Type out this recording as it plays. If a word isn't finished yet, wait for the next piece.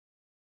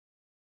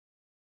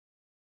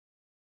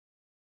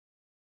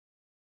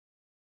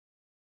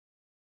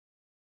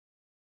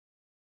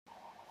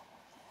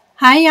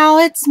Hi y'all,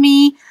 it's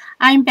me.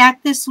 I'm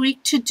back this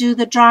week to do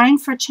the drawing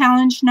for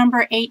challenge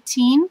number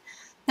 18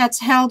 that's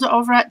held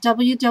over at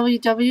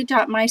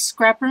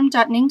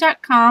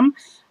www.myscraproom.ning.com.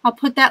 I'll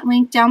put that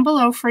link down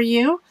below for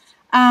you.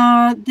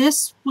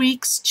 This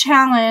week's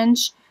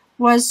challenge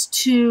was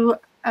to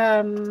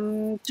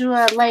do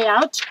a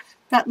layout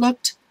that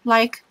looked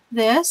like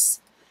this,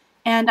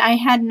 and I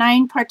had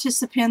 9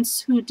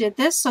 participants who did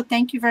this, so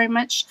thank you very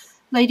much,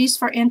 ladies,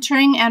 for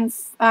entering. And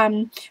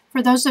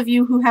for those of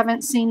you who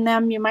haven't seen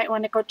them, you might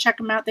want to go check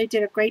them out. They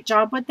did a great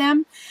job with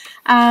them.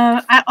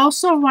 I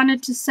also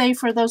wanted to say,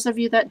 for those of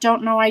you that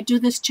don't know, I do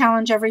this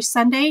challenge every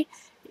Sunday,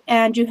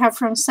 and you have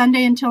from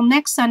Sunday until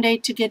next Sunday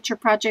to get your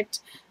project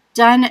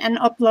done and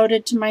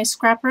uploaded to my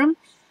scrap room.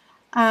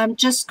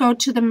 Just go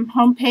to the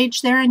home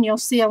page there and you'll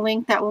see a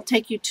link that will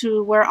take you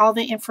to where all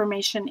the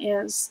information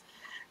is.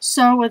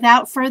 So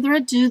without further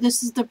ado,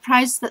 this is the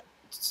prize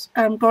that's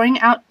going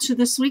out to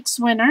this week's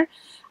winner.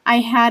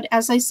 I had,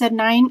 as I said,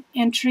 9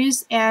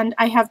 entries, and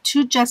I have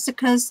 2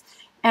 Jessicas,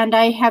 and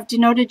I have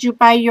denoted you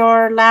by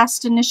your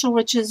last initial,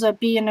 which is a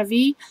B and a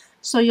V,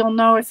 so you'll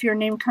know if your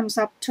name comes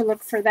up to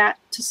look for that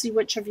to see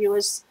which of you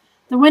is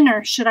the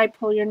winner should I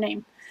pull your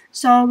name.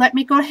 So let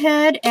me go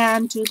ahead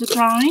and do the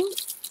drawing.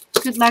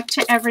 Good luck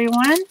to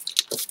everyone.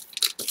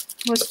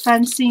 It was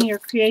fun seeing your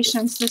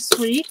creations this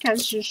week,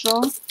 as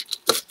usual.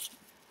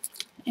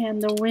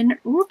 And the winner,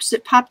 oops,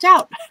 it popped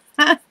out.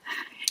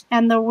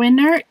 And the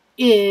winner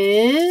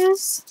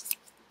is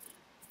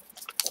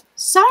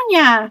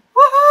Sonia.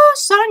 Woohoo,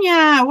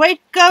 Sonia. Way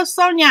to go,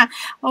 Sonia.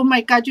 Oh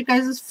my God, you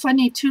guys, it's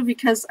funny too,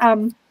 because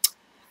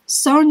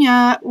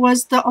Sonia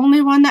was the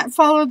only one that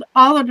followed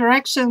all the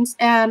directions,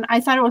 and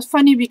I thought it was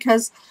funny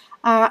because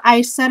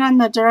I said on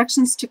the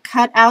directions to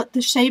cut out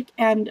the shape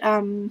and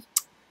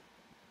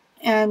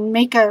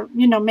make a,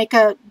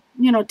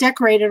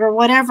 decorate it or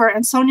whatever,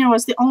 and Sonia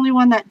was the only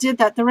one that did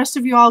that. The rest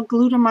of you all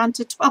glued them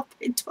onto 12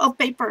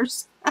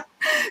 papers.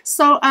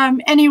 So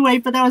anyway,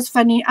 but that was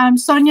funny.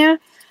 Sonia,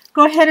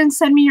 go ahead and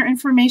send me your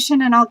information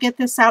and I'll get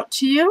this out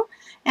to you.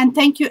 And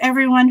thank you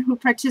everyone who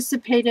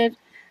participated.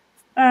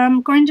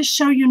 I'm going to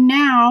show you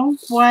now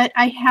what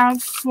I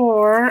have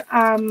for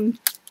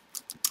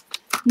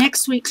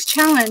next week's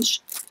challenge,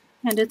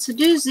 and it's a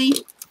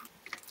doozy.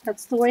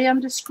 That's the way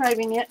I'm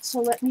describing it. So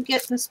let me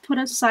get this put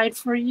aside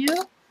for you.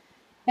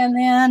 And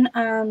then,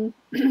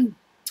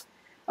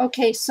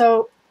 okay,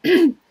 so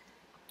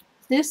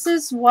this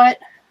is what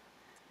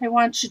I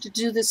want you to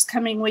do this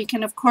coming week.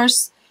 And of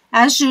course,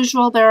 as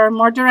usual, there are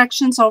more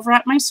directions over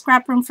at my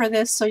scrap room for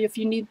this. So if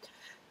you need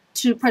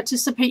to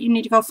participate, you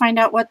need to go find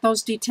out what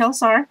those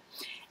details are.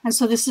 And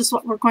so this is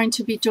what we're going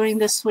to be doing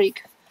this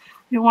week.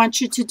 I want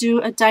you to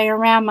do a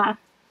diorama.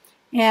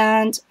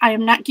 And I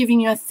am not giving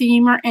you a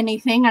theme or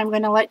anything. I'm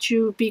going to let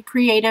you be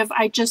creative.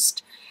 I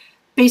just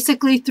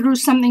basically threw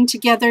something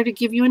together to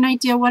give you an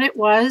idea what it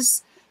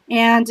was.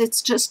 And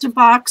it's just a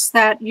box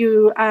that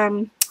you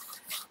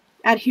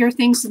adhere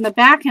things in the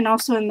back and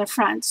also in the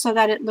front so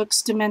that it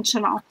looks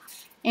dimensional.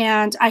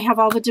 And I have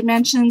all the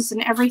dimensions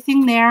and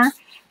everything there.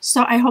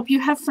 So I hope you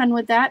have fun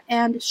with that.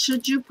 And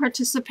should you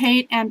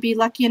participate and be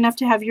lucky enough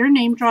to have your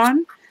name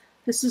drawn,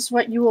 this is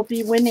what you will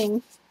be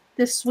winning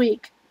this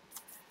week.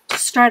 To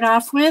start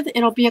off with,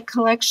 it'll be a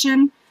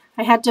collection.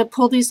 I had to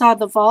pull these out of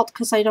the vault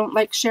because I don't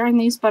like sharing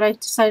these, but I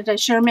decided I'd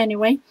share them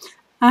anyway.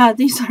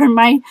 These are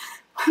my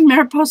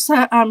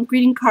Mariposa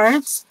greeting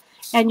cards,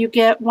 and you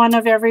get one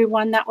of every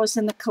one that was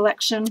in the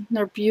collection.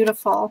 They're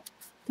beautiful.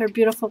 They're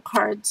beautiful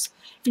cards.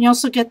 And you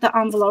also get the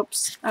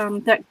envelopes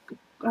that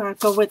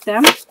go with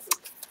them.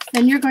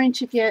 Then you're going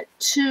to get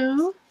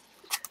 2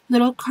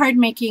 little card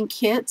making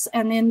kits,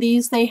 and in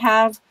these they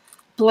have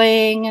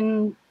bling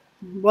and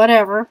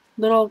whatever,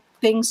 little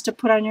things to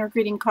put on your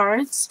greeting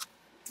cards.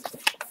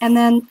 And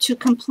then to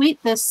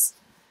complete this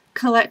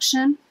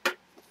collection,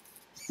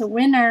 the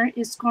winner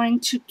is going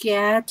to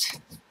get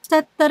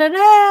a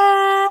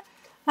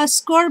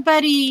Score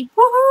Buddy.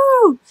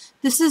 Woohoo!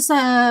 This is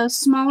a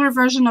smaller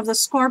version of the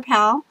Score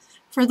Pal.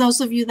 For those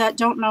of you that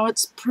don't know,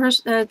 it's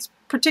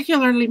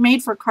particularly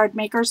made for card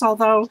makers,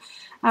 although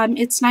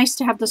it's nice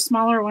to have the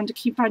smaller one to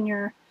keep on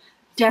your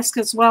desk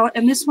as well.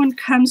 And this one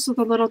comes with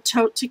a little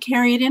tote to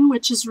carry it in,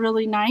 which is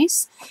really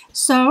nice.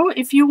 So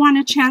if you want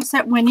a chance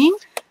at winning,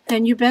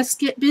 then you best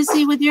get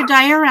busy with your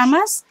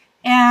dioramas,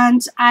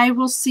 and I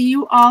will see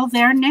you all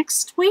there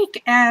next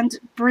week. And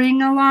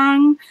bring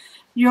along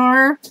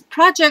your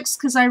projects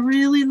because I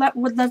really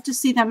would love to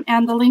see them,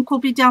 and the link will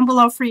be down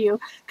below for you.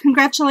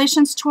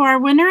 Congratulations to our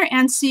winner,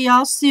 and see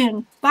y'all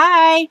soon.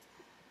 Bye!